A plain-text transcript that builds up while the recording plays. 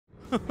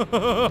We're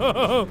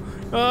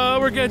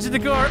catching the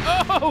car.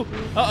 Oh!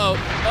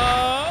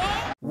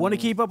 Uh-oh. Want to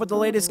keep up with the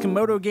latest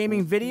Camodo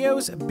Gaming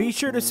videos? Be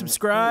sure to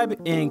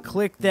subscribe and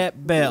click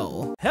that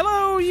bell.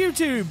 Hello,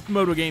 YouTube!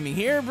 Camodo Gaming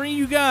here, bringing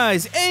you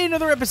guys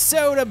another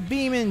episode of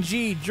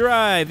BeamNG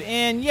Drive.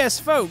 And yes,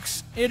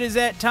 folks, it is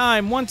that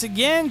time once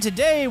again.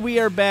 Today, we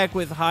are back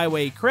with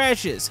highway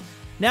crashes.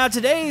 Now,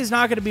 today is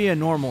not going to be a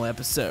normal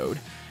episode.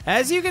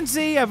 As you can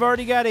see, I've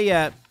already got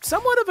a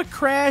somewhat of a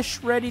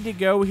crash ready to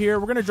go here.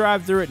 We're going to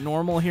drive through it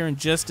normal here in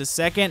just a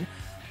second,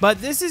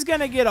 but this is going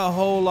to get a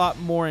whole lot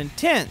more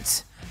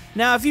intense.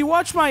 Now, if you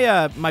watch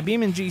my my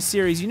BeamNG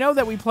series, you know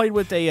that we played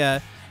with a,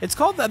 it's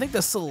called, I think,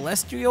 the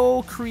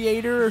Celestial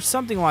Creator or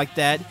something like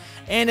that,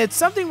 and it's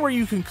something where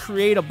you can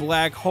create a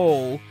black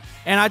hole,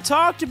 and I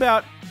talked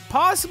about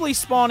possibly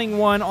spawning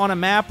one on a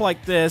map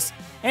like this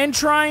and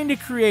trying to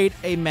create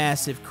a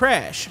massive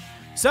crash.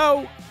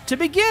 So, to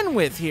begin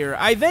with here,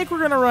 I think we're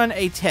going to run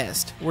a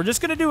test. We're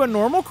just going to do a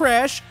normal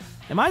crash.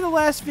 Am I the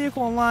last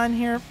vehicle in line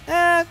here?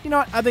 You know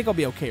what? I think I'll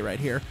be okay right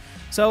here.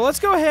 So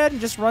let's go ahead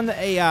and just run the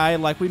AI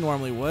like we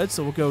normally would.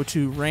 So we'll go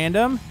to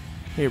random.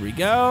 Here we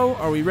go.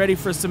 Are we ready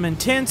for some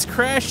intense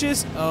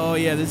crashes? Oh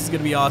yeah, this is going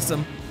to be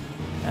awesome.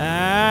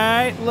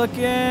 Alright,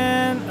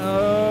 looking.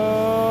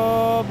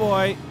 Oh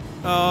boy.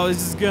 Oh,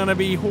 this is going to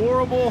be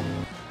horrible.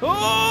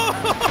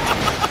 Oh!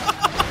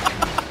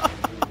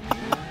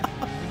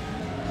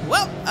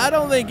 Well, I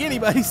don't think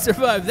anybody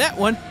survived that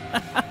one.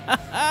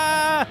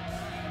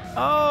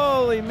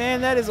 Holy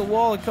man, that is a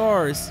wall of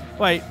cars.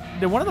 Wait,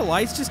 did one of the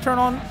lights just turn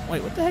on?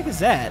 Wait, what the heck is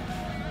that?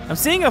 I'm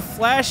seeing a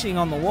flashing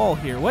on the wall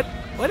here. What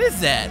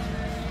is that?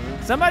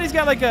 Somebody's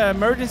got like an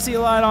emergency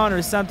light on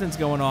or something's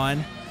going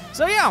on.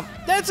 So yeah,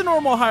 that's a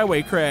normal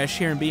highway crash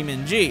here in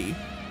BeamNG.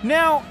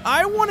 Now,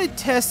 I want to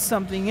test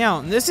something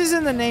out, and this is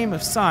in the name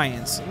of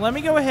science. Let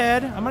me go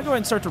ahead. I'm going to go ahead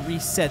and start to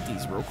reset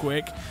these real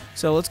quick.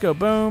 So let's go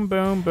boom,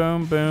 boom,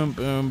 boom, boom,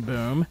 boom,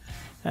 boom.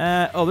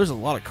 Oh, there's a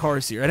lot of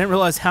cars here. I didn't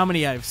realize how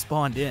many I've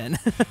spawned in.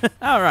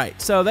 All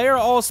right, so they are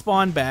all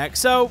spawned back.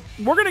 So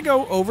we're going to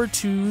go over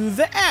to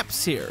the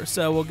apps here.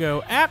 So we'll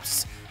go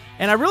apps,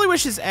 and I really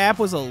wish this app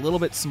was a little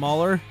bit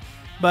smaller.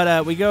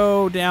 But we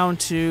go down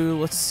to,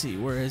 let's see,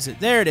 where is it?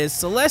 There it is,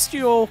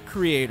 Celestial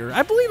Creator.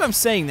 I believe I'm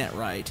saying that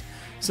right.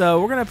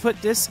 So we're going to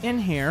put this in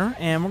here,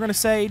 and we're going to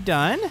say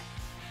done.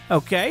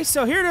 Okay,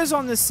 so here it is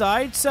on this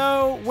side.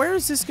 So where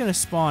is this going to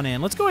spawn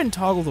in? Let's go ahead and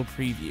toggle the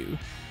preview.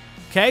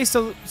 Okay,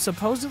 so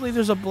supposedly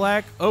there's a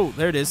black... Oh,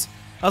 there it is.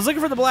 I was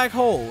looking for the black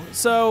hole.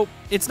 So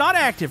it's not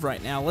active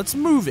right now. Let's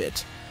move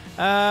it.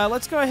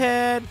 Let's go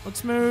ahead.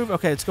 Let's move.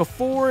 Okay, let's go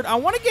forward. I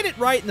want to get it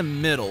right in the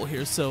middle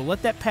here, so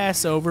let that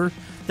pass over.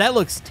 That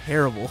looks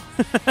terrible.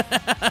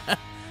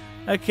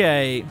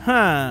 Okay,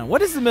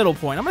 what is the middle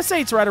point? I'm going to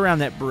say it's right around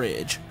that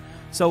bridge.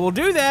 So we'll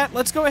do that.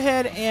 Let's go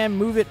ahead and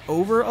move it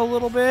over a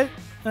little bit.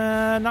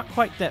 Not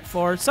quite that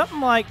far.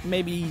 Something like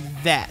maybe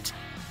that.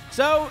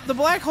 So the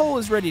black hole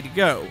is ready to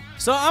go.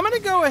 So I'm going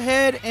to go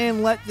ahead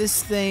and let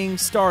this thing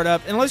start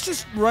up. And let's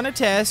just run a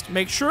test.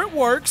 Make sure it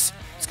works.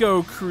 Let's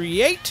go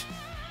create.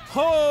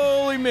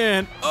 Holy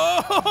man.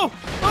 Oh!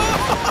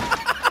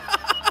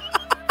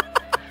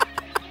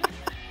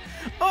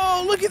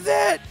 Oh, look at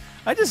that.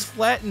 I just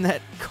flattened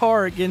that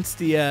car against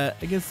the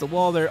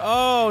wall there.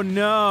 Oh,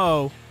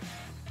 no.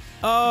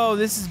 Oh,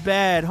 this is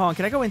bad. Hold on,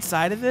 can I go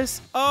inside of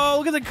this? Oh,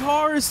 look at the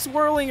cars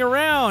swirling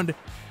around.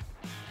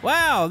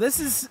 Wow, this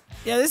is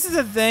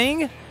a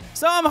thing.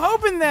 So I'm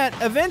hoping that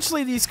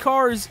eventually these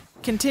cars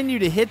continue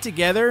to hit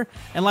together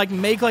and like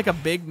make like a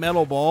big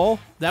metal ball.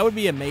 That would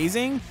be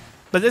amazing.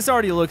 But this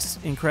already looks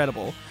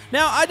incredible.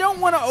 Now, I don't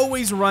want to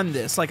always run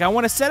this. Like, I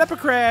want to set up a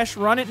crash,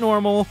 run it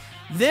normal,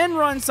 then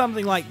run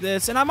something like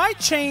this. And I might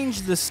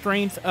change the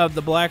strength of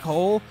the black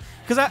hole,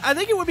 because I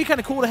think it would be kind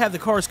of cool to have the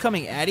cars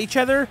coming at each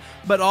other,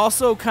 but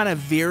also kind of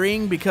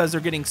veering because they're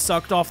getting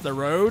sucked off the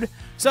road.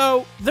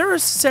 So there are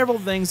several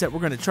things that we're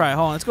going to try.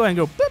 Hold on, let's go ahead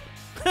and go boop.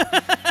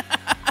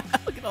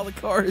 Look at all the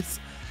cars.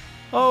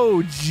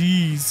 Oh,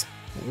 jeez.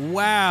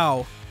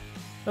 Wow.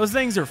 Those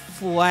things are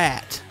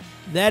flat.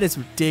 That is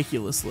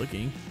ridiculous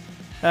looking.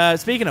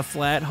 Speaking of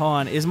flat, hold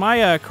on. Is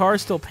my car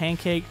still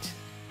pancaked?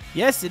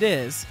 Yes, it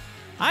is.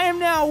 I am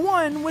now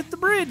one with the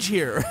bridge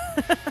here.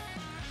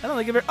 I don't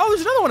think I've ever... Oh,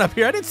 there's another one up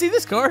here. I didn't see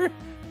this car.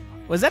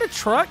 Was that a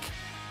truck?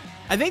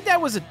 I think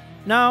that was a...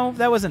 No,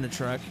 that wasn't a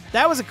truck.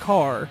 That was a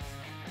car.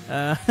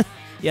 Yeah,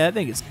 that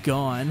thing is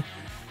gone.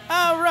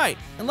 All right.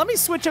 And let me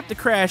switch up the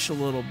crash a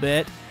little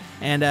bit.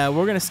 And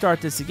we're going to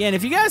start this again.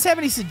 If you guys have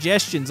any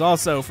suggestions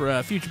also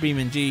for future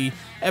BeamNG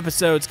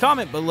episodes,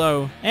 comment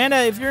below. And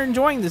if you're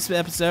enjoying this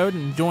episode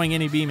and enjoying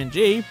any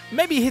BeamNG,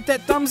 maybe hit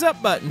that thumbs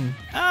up button.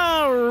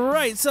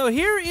 Alright, so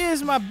here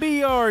is my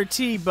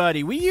BRT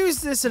buddy. We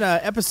used this in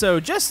an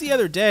episode just the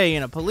other day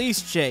in a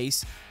police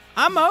chase.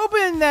 I'm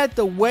hoping that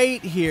the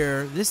weight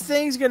here, this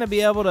thing's going to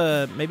be able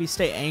to maybe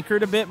stay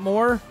anchored a bit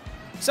more.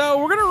 So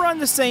we're going to run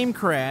the same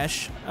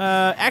crash.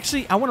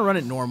 Actually, I want to run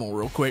it normal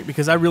real quick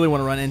because I really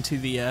want to run into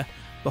the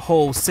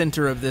whole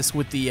center of this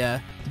with the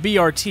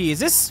BRT. Is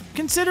this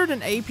considered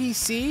an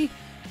APC?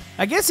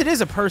 I guess it is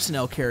a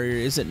personnel carrier,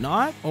 is it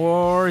not?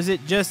 Or is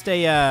it just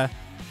a,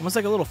 almost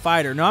like a little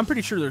fighter? No, I'm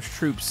pretty sure there's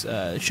troops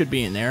should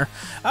be in there.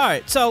 All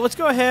right, so let's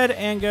go ahead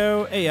and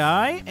go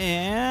AI,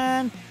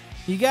 and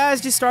you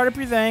guys just start up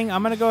your thing.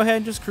 I'm going to go ahead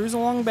and just cruise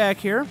along back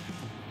here.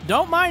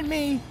 Don't mind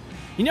me.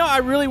 You know, I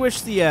really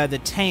wish the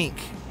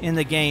tank in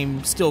the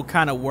game still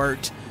kind of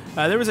worked.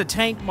 There was a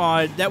tank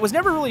mod that was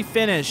never really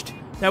finished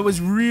that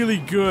was really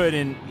good,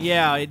 and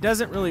yeah, it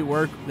doesn't really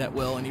work that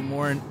well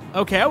anymore. And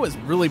okay, I was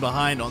really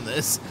behind on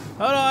this.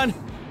 Hold on.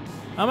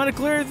 I'm going to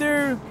clear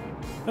through.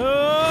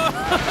 Oh!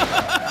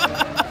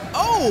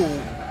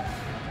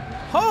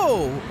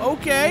 Oh,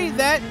 okay.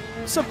 That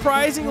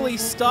surprisingly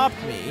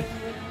stopped me.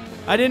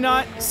 I did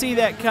not see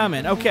that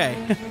coming. Okay.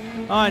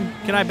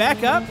 Can I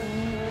back up?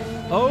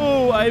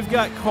 Oh, I've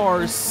got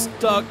cars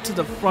stuck to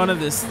the front of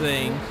this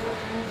thing.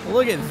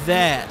 Look at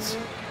that.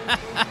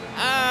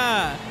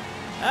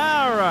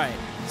 All right.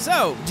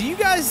 So, do you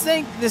guys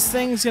think this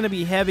thing's going to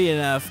be heavy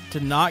enough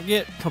to not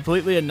get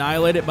completely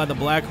annihilated by the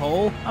black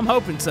hole? I'm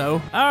hoping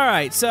so. All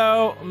right,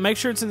 so make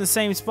sure it's in the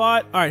same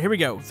spot. All right, here we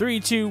go. 3,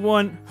 2,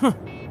 1.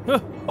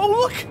 Oh,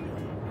 look.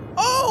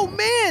 Oh,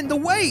 man, the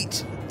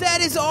weight.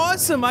 That is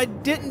awesome. I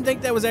didn't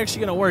think that was actually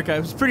going to work. I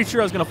was pretty sure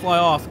I was going to fly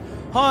off.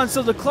 Han,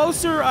 so the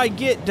closer I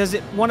get, does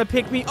it want to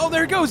pick me? Oh,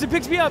 there it goes. It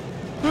picks me up.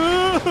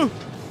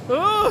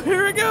 Oh,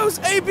 here it goes.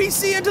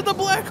 ABC into the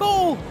black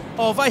hole.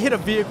 Oh, if I hit a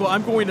vehicle,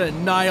 I'm going to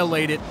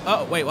annihilate it.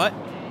 Oh, wait, what?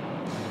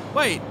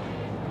 Wait,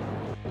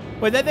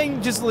 that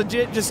thing just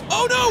legit just...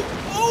 Oh, no.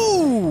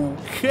 Oh,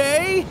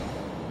 okay.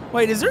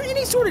 Wait, is there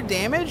any sort of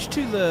damage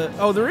to the...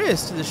 Oh, there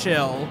is to the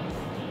shell.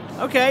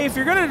 Okay, if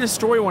you're going to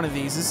destroy one of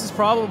these, this is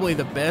probably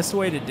the best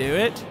way to do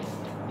it.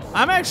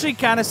 I'm actually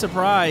kind of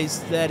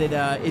surprised that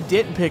it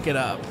didn't pick it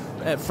up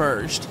at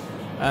first.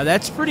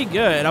 That's pretty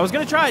good. I was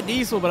going to try a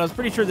diesel, but I was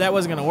pretty sure that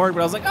wasn't going to work.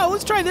 But I was like, oh,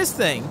 let's try this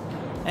thing.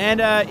 And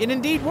it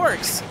indeed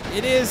works.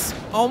 It is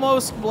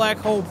almost black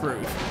hole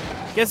proof.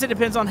 Guess it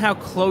depends on how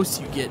close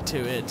you get to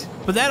it.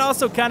 But that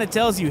also kind of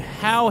tells you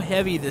how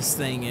heavy this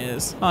thing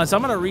is. So I'm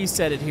going to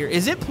reset it here.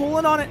 Is it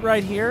pulling on it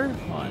right here?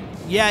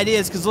 Yeah, it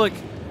is, because look.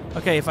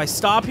 Okay, if I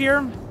stop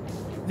here,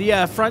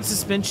 the front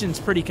suspension's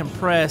pretty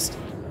compressed.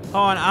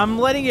 I'm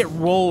letting it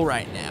roll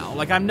right now.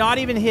 Like, I'm not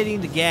even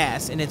hitting the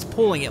gas, and it's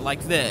pulling it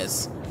like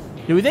this.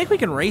 Do we think we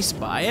can race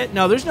by it?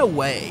 No, there's no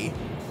way.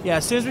 Yeah,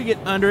 as soon as we get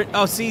under it...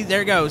 Oh, see,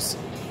 there it goes.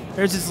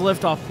 There's its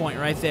liftoff point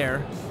right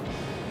there.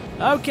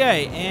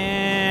 Okay,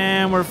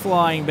 and we're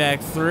flying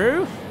back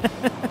through.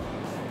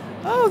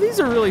 Oh, these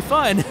are really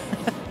fun.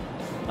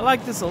 I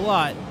like this a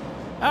lot.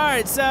 All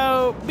right,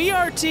 so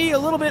BRT, a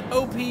little bit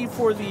OP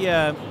for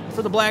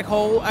the black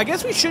hole. I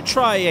guess we should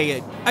try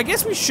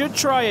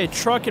a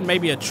truck and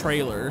maybe a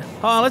trailer.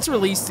 Let's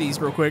release these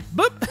real quick.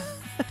 Boop.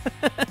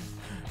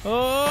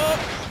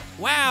 Oh,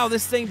 wow,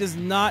 this thing does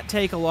not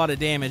take a lot of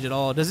damage at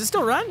all. Does it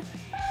still run?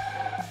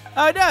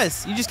 Oh, it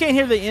does. You just can't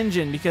hear the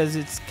engine because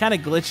it's kind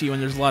of glitchy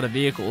when there's a lot of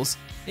vehicles.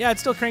 Yeah, it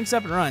still cranks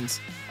up and runs.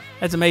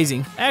 That's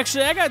amazing.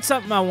 Actually, I got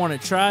something I want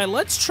to try.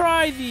 Let's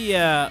try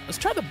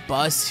the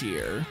bus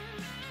here.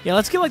 Yeah,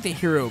 let's get like the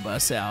hero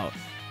bus out.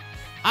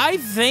 I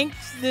think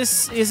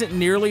this isn't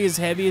nearly as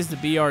heavy as the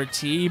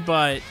BRT,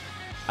 but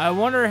I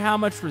wonder how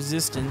much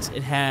resistance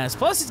it has.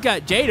 Plus, it's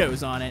got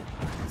JADOs on it,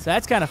 so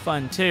that's kind of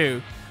fun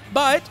too.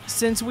 But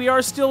since we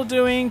are still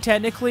doing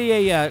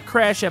technically a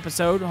crash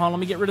episode, hold on, let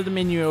me get rid of the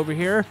menu over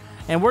here,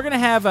 and we're gonna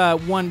have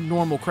one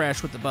normal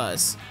crash with the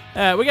bus. We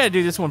got to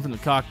do this one from the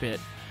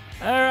cockpit.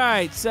 All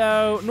right,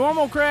 so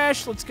normal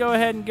crash. Let's go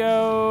ahead and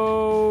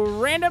go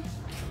random.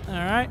 All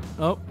right.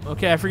 Oh,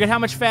 okay. I forget how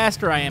much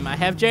faster I am. I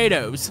have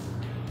JADOs.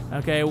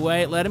 Okay,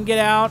 wait. Let him get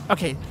out.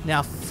 Okay,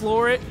 now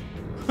floor it.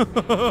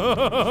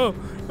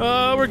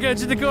 Oh, we're getting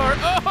to the car.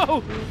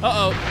 Oh,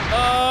 uh-oh.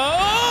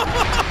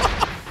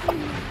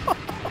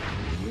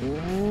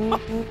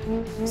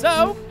 Oh.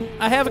 So,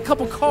 I have a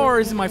couple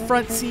cars in my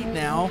front seat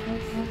now.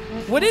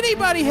 Would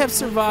anybody have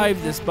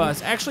survived this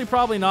bus? Actually,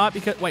 probably not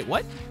because... Wait,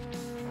 what?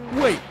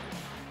 Wait.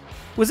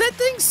 Was that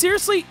thing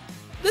seriously...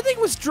 The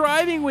thing was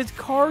driving with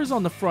cars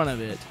on the front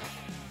of it.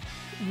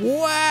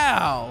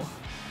 Wow.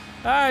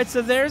 All right,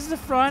 so there's the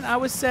front. I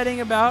was setting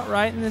about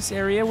right in this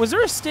area. Was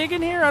there a Stig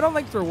in here? I don't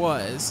think there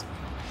was.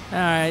 All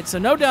right, so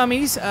no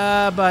dummies,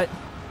 but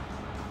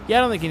yeah,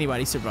 I don't think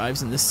anybody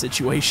survives in this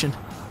situation.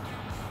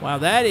 Wow,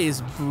 that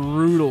is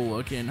brutal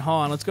looking.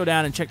 Hold on, let's go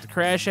down and check the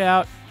crash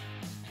out.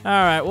 All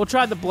right, we'll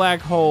try the black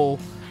hole.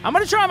 I'm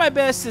going to try my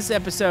best this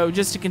episode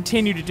just to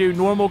continue to do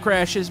normal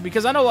crashes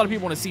because I know a lot of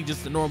people want to see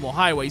just the normal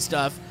highway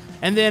stuff.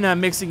 And then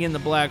mixing in the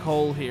black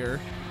hole here.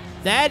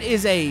 That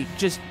is a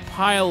just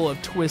pile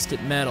of twisted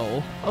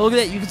metal. Oh, look at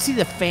that. You can see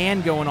the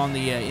fan going on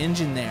the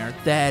engine there.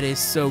 That is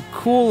so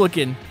cool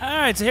looking. All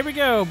right, so here we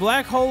go.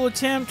 Black hole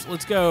attempt.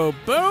 Let's go.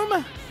 Boom.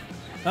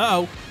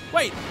 Uh-oh.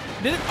 Wait.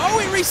 Did it? Oh,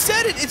 it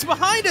reset it. It's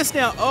behind us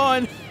now.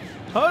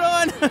 Hold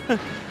on.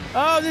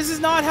 Oh, this is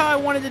not how I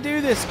wanted to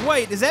do this.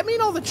 Wait, does that mean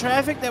all the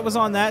traffic that was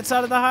on that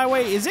side of the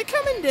highway, is it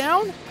coming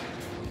down?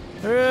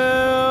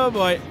 Oh,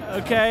 boy.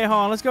 Okay, hold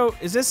on. Let's go.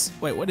 Is this...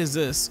 Wait, what is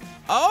this?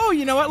 Oh,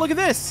 you know what? Look at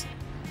this.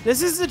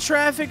 This is the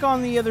traffic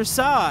on the other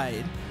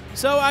side.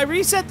 So I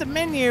reset the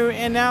menu,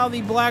 and now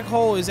the black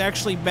hole is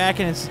actually back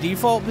in its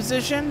default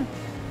position.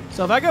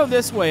 So if I go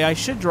this way, I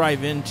should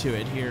drive into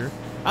it here.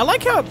 I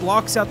like how it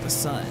blocks out the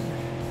sun.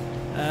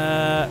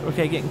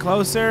 Okay, getting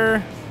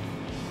closer.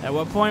 At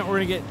what point we're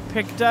gonna get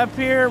picked up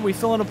here? We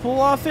filling a pool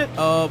off it?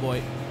 Oh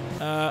boy.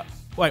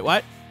 Wait,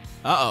 what?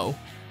 Uh-oh.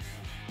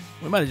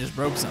 We might have just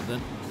broke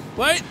something.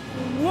 Wait,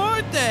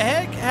 what the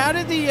heck? How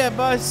did the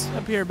bus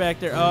appear back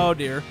there? Oh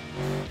dear.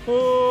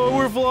 Oh,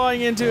 we're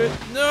flying into it.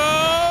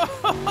 No!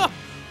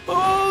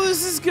 Oh,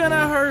 this is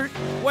gonna hurt.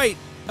 Wait,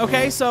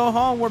 okay,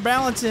 so we're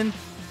balancing.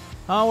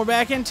 We're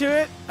back into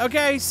it.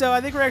 Okay, so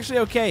I think we're actually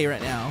okay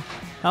right now.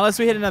 Unless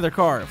we hit another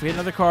car. If we hit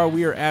another car,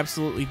 we are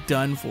absolutely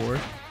done for.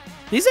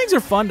 These things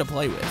are fun to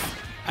play with.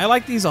 I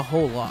like these a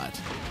whole lot.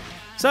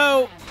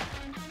 So,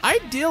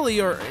 ideally,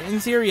 or in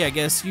theory, I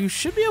guess, you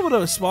should be able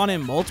to spawn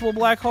in multiple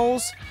black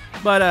holes.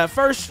 But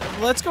first,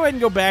 let's go ahead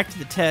and go back to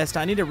the test.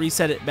 I need to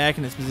reset it back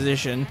in its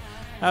position.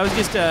 I was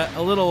just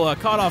a little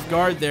caught off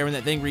guard there when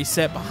that thing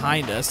reset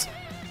behind us.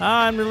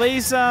 And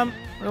release them.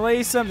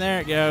 Release them.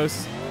 There it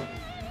goes.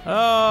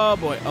 Oh,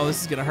 boy. Oh,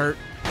 this is going to hurt.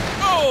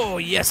 Oh,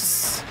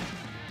 yes.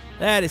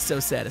 That is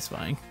so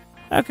satisfying.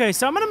 Okay,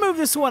 so I'm going to move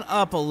this one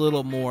up a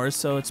little more.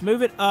 So let's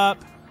move it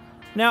up.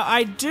 Now,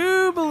 I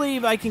do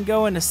believe I can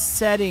go into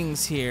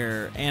settings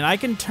here, and I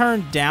can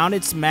turn down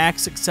its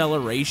max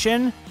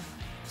acceleration.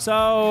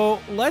 So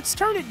let's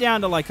turn it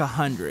down to like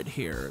 100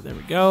 here. There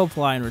we go.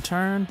 Apply and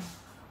return.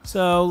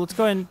 So let's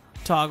go ahead and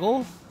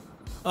toggle.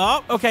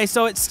 Oh, okay,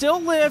 so it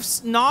still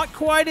lifts. Not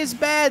quite as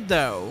bad,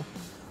 though.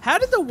 How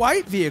did the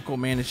white vehicle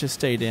manage to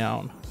stay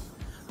down?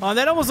 Oh,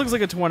 that almost looks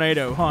like a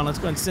tornado. Hold on, let's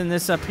go ahead and send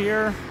this up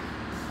here.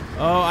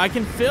 Oh, I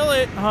can feel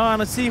it. Hold on,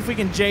 let's see if we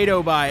can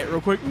JADO by it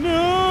real quick.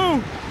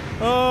 No!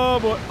 Oh,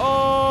 boy.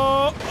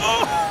 Oh!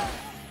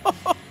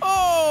 Oh!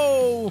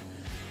 Oh!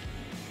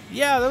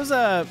 Yeah, those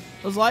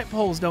light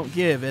poles don't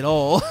give at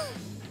all.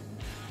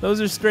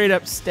 Those are straight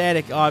up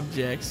static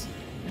objects.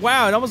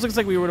 Wow, it almost looks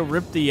like we would have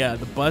ripped the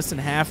bus in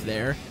half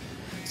there.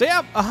 So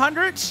yeah,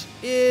 100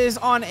 is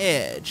on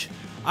edge.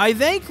 I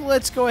think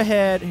let's go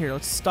ahead here.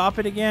 Let's stop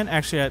it again.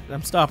 Actually,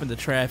 I'm stopping the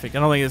traffic.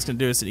 I don't think it's gonna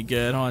do us any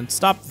good. Hold on,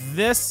 stop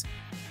this.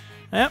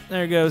 Yep,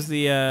 there goes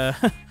the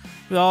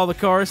with all the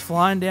cars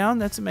flying down.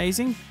 That's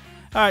amazing.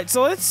 All right,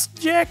 so let's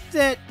jack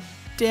that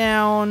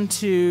down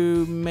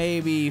to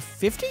maybe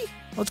 50.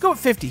 Let's go with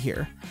 50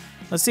 here.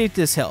 Let's see if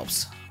this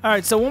helps. All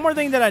right, so one more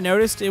thing that I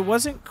noticed, it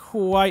wasn't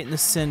quite in the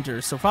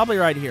center, so probably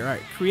right here. All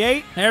right,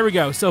 create. There we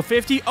go. So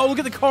 50. Oh, look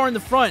at the car in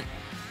the front.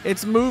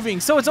 It's moving.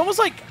 So it's almost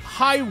like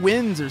high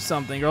winds or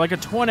something, or like a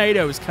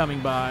tornado is coming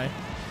by.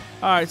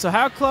 All right, so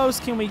how close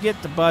can we get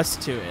the bus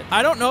to it?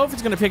 I don't know if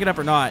it's going to pick it up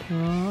or not.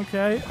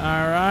 Okay, all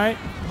right.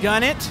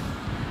 Gun it.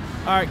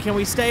 All right, can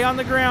we stay on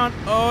the ground?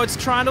 Oh, it's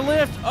trying to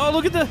lift. Oh,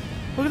 look at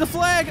the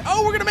flag.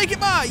 Oh, we're going to make it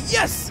by.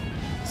 Yes.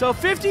 So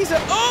 50's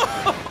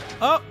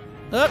oh,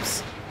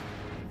 oops.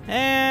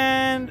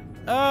 And,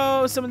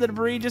 oh, some of the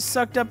debris just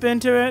sucked up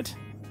into it.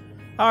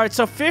 All right,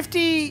 so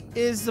 50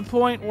 is the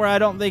point where I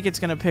don't think it's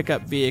going to pick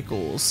up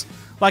vehicles.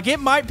 Like, it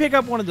might pick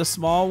up one of the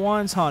small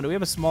ones. Huh, do we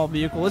have a small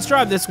vehicle? Let's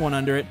drive this one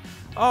under it.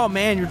 Oh,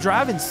 man, you're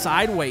driving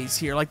sideways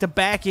here. Like, the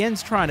back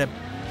end's trying to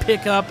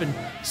pick up and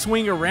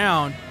swing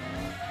around.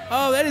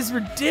 Oh, that is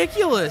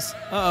ridiculous.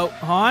 Uh-oh,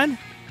 Han?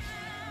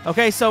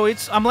 Okay, so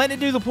I'm letting it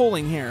do the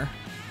pulling here.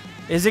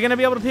 Is it going to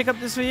be able to pick up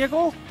this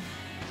vehicle?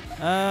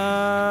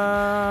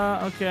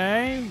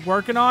 Okay,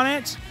 working on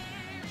it.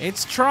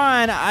 It's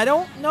trying. I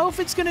don't know if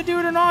it's going to do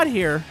it or not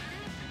here.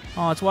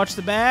 Oh, let's watch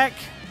the back.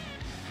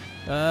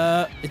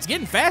 It's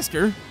getting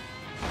faster.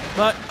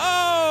 But,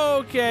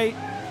 oh, okay.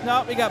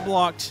 No, we got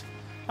blocked.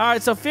 All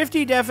right, so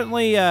 50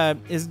 definitely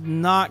is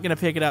not going to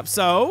pick it up.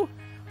 So,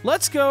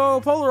 let's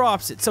go polar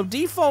opposite. So,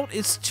 default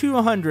is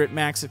 200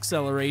 max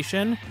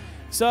acceleration.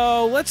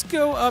 So, let's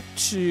go up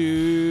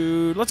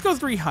to... Let's go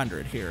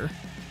 300 here.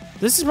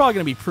 This is probably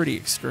going to be pretty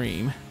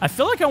extreme. I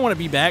feel like I want to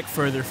be back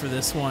further for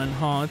this one.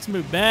 Huh, let's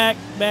move back.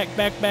 There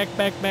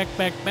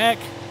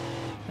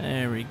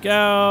we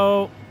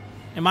go.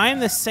 Am I in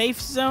the safe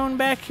zone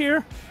back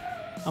here?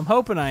 I'm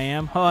hoping I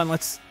am. Hold on,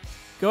 let's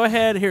go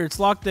ahead. Here, let's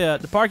lock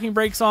the parking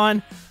brakes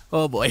on.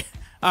 Oh, boy.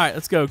 All right,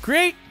 let's go.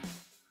 Create.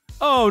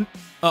 Oh,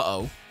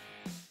 uh-oh.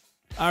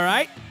 All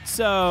right,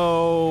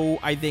 so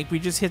I think we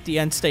just hit the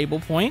unstable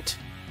point.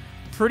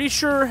 Pretty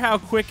sure how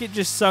quick it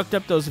just sucked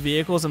up those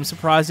vehicles. I'm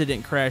surprised it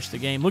didn't crash the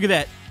game. Look at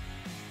that.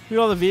 Look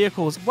at all the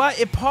vehicles. What?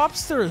 It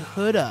pops their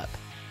hood up.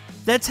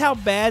 That's how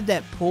bad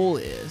that pull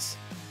is.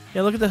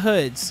 Yeah, look at the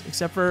hoods.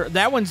 Except for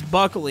that one's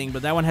buckling,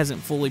 but that one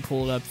hasn't fully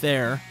pulled up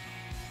there.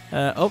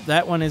 Oh,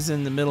 that one is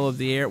in the middle of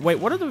the air. Wait,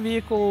 what are the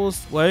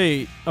vehicles?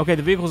 Wait. Okay,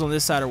 the vehicles on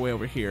this side are way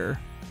over here.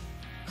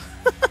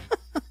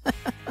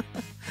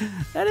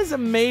 That is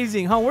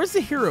amazing. Huh, where's the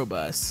hero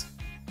bus?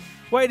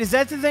 Wait, is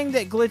that the thing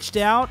that glitched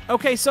out?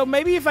 Okay, so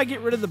maybe if I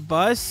get rid of the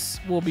bus,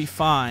 we'll be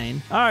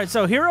fine. All right,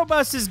 so hero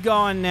bus is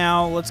gone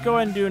now. Let's go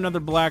ahead and do another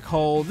black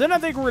hole. Then I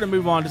think we're going to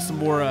move on to some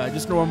more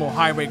just normal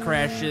highway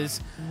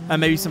crashes.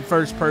 Maybe some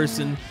first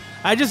person.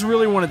 I just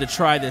really wanted to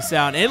try this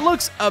out. It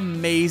looks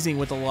amazing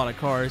with a lot of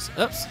cars.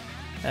 Oops.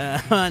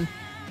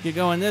 You're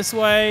going this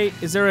way.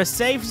 Is there a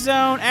safe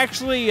zone?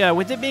 Actually,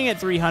 with it being at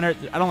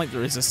 300, I don't think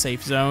there is a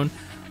safe zone.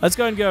 Let's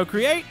go and go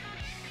create.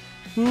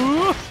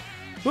 Ooh.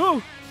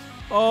 Ooh.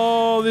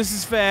 Oh, this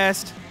is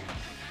fast.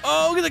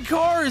 Oh, look at the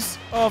cars.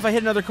 Oh, if I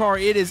hit another car,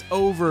 it is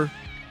over.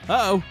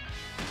 Uh-oh.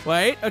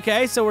 Wait,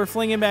 okay, so we're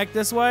flinging back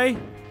this way.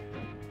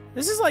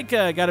 This is like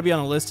got to be on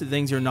a list of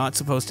things you're not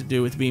supposed to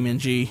do with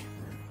BeamNG.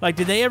 Like,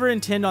 did they ever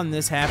intend on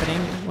this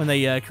happening when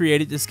they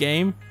created this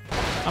game?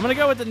 I'm going to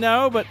go with the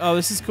no, but oh,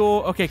 this is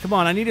cool. Okay, come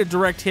on, I need a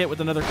direct hit with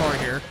another car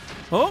here.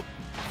 Oh,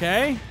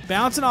 okay,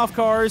 bouncing off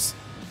cars.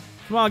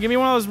 Come on, give me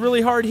one of those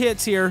really hard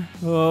hits here.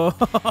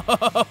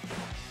 Oh,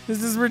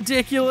 this is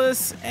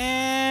ridiculous.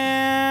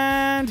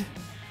 And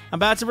I'm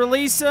about to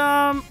release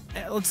them.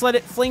 Let's let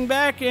it fling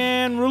back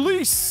and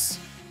release.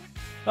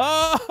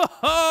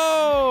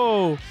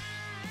 Oh,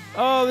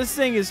 oh, this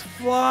thing is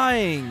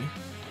flying.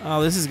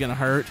 Oh, this is going to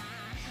hurt.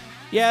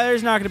 Yeah,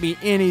 there's not going to be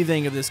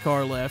anything of this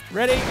car left.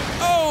 Ready?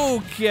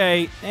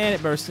 Okay. And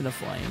it burst into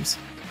flames.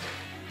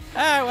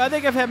 All right, well, I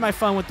think I've had my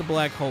fun with the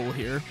black hole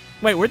here.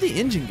 Wait, where'd the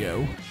engine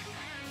go?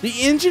 The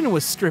engine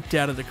was stripped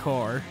out of the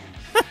car.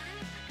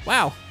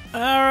 Wow. All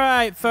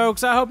right,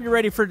 folks, I hope you're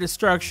ready for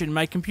destruction.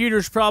 My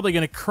computer's probably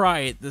going to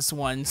cry at this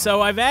one.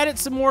 So I've added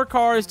some more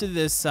cars to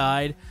this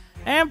side.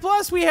 And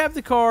plus, we have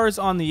the cars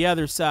on the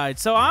other side.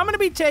 So I'm going to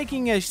be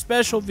taking a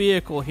special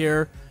vehicle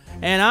here.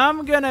 And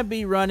I'm going to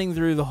be running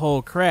through the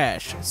whole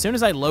crash as soon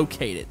as I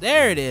locate it.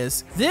 There it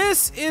is.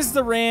 This is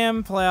the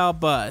Ram Plow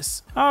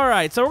bus. All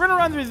right, so we're going to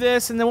run through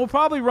this, and then we'll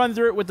probably run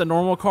through it with the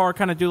normal car,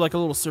 kind of do like a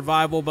little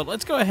survival. But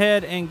let's go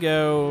ahead and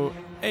go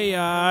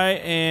AI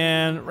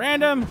and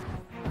random.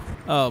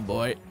 Oh,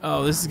 boy.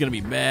 Oh, this is going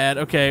to be bad.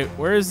 Okay,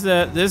 where's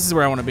the... This is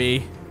where I want to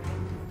be.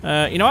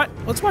 You know what?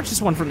 Let's watch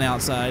this one from the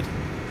outside.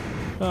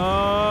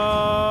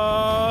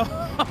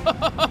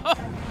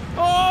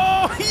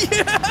 Oh,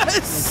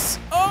 yes!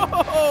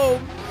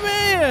 Oh,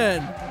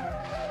 man!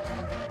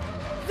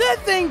 That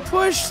thing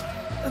pushed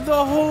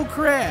the whole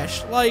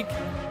crash. Like,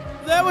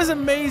 that was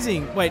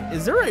amazing. Wait,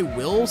 is there a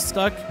wheel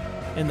stuck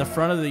in the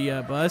front of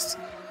the bus?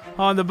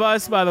 On the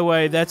bus, by the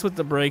way, that's what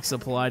the brakes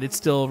applied. It's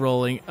still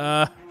rolling.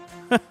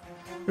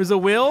 There's a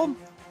wheel.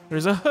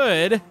 There's a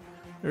hood.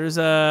 There's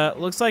a,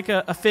 looks like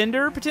a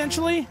fender,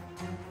 potentially.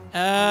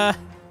 Wow.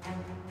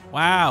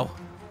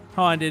 Hold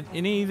on, did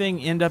anything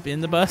end up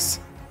in the bus?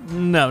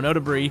 No, no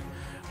debris.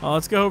 Oh,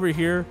 let's go over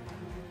here.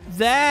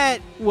 That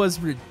was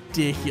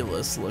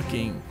ridiculous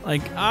looking.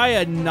 Like, I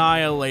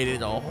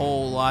annihilated a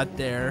whole lot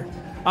there.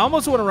 I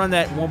almost want to run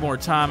that one more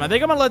time. I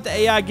think I'm going to let the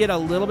AI get a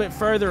little bit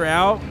further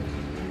out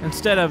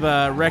instead of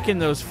wrecking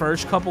those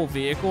first couple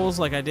vehicles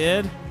like I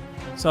did.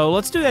 So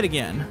let's do that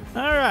again.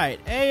 All right,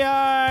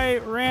 AI,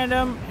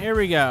 random. Here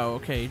we go.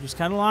 Okay, just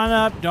kind of line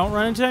up. Don't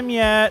run into him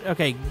yet.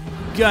 Okay,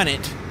 gun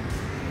it.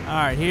 All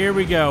right, here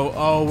we go.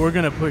 Oh, we're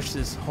going to push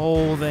this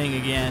whole thing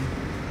again.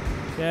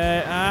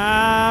 Okay,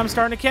 I'm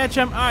starting to catch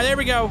him. All right, there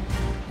we go.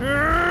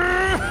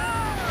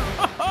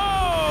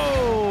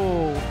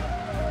 Oh!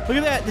 Look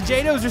at that. The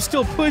JDOs are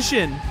still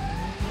pushing.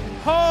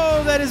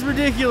 Oh, that is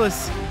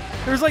ridiculous.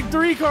 There's like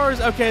 3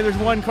 cars. Okay, there's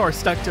 1 car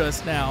stuck to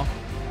us now.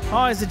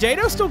 Oh, is the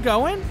JDO still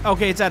going?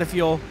 Okay, it's out of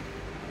fuel.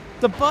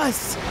 The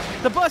bus.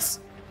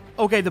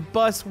 Okay, the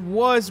bus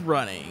was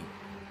running.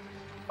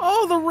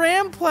 Oh, the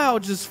Ram Plow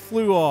just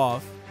flew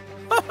off.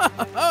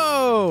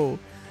 Oh,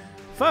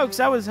 folks,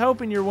 I was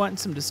hoping you're wanting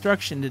some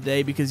destruction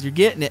today because you're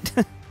getting it.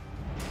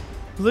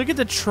 Look at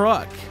the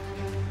truck.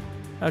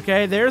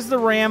 Okay, there's the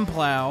Ram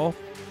Plow.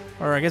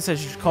 Or I guess I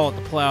should call it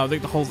the plow. I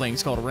think the whole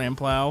thing's called a Ram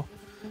Plow.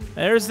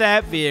 There's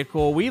that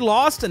vehicle. We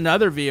lost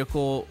another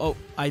vehicle. Oh,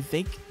 I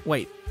think...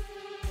 Wait.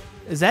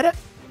 Is that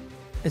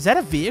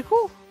a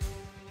vehicle?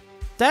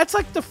 That's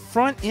like the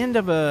front end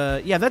of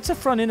a... Yeah, that's the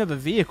front end of a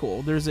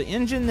vehicle. There's an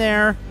engine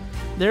there.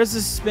 There's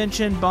the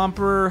suspension,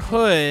 bumper,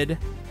 hood.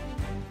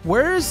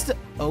 Where's the...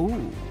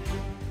 Oh.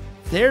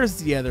 There's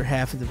the other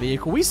half of the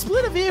vehicle. We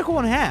split a vehicle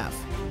in half.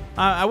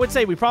 I would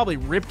say we probably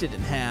ripped it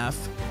in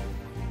half.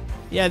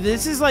 Yeah,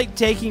 this is like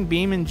taking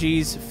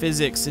BeamNG's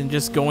physics and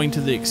just going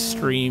to the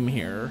extreme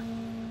here.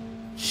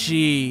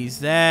 Jeez,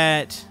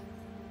 that...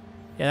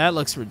 Yeah, that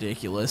looks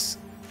ridiculous.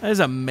 That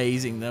is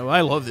amazing, though. I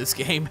love this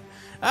game.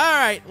 All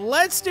right,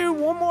 let's do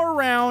one more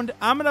round.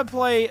 I'm going to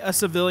play a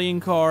civilian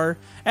car.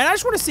 And I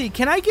just want to see,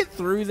 can I get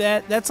through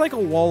that? That's like a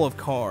wall of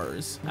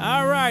cars.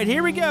 All right,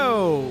 here we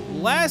go.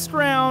 Last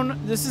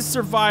round. This is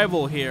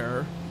survival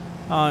here.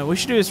 We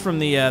should do this from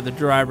the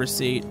driver's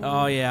seat.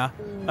 Oh, yeah.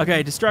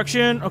 Okay,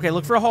 destruction. Okay,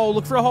 look for a hole.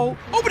 Look for a hole.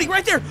 Opening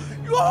right there.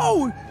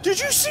 Whoa,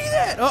 did you see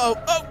that?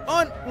 Uh-oh.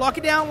 Oh, lock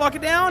it down. Lock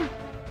it down.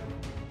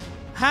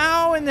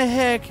 How in the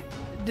heck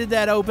did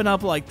that open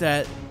up like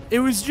that? It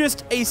was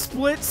just a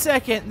split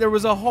second. There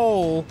was a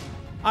hole.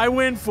 I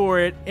went for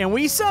it, and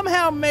we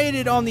somehow made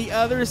it on the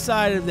other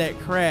side of that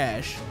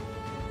crash.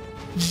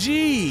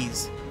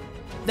 Jeez.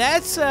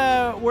 That's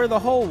where the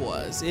hole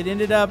was. It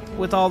ended up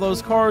with all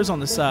those cars on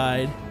the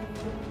side.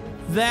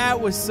 That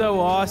was so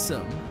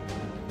awesome.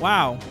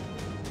 Wow. All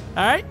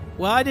right.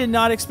 Well, I did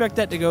not expect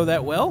that to go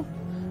that well.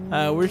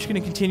 We're just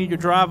going to continue to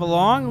drive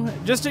along.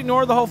 Just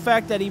ignore the whole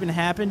fact that even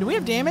happened. Do we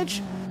have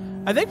damage?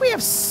 I think we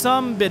have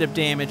some bit of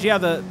damage. Yeah,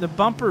 the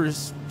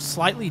bumper's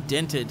slightly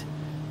dented.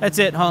 That's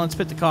it. Hold on, let's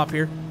pit the cop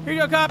here. Here you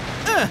go, cop.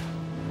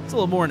 It's a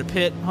little more in the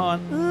pit. Hold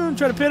on.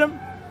 Try to pit him.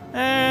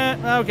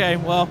 Okay,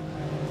 well,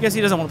 I guess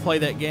he doesn't want to play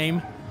that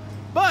game.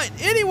 But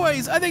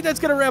anyways, I think that's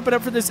going to wrap it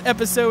up for this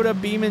episode of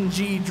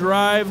BeamNG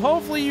Drive.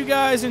 Hopefully you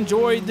guys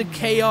enjoyed the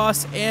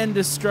chaos and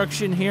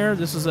destruction here.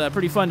 This was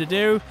pretty fun to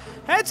do.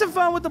 Had some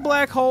fun with the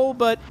black hole,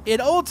 but it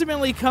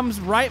ultimately comes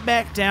right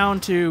back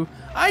down to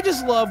I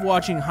just love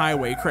watching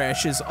highway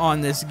crashes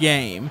on this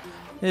game.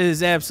 It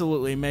is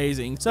absolutely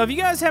amazing. So if you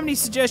guys have any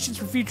suggestions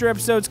for future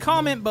episodes,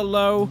 comment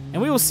below,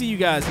 and we will see you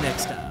guys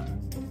next time.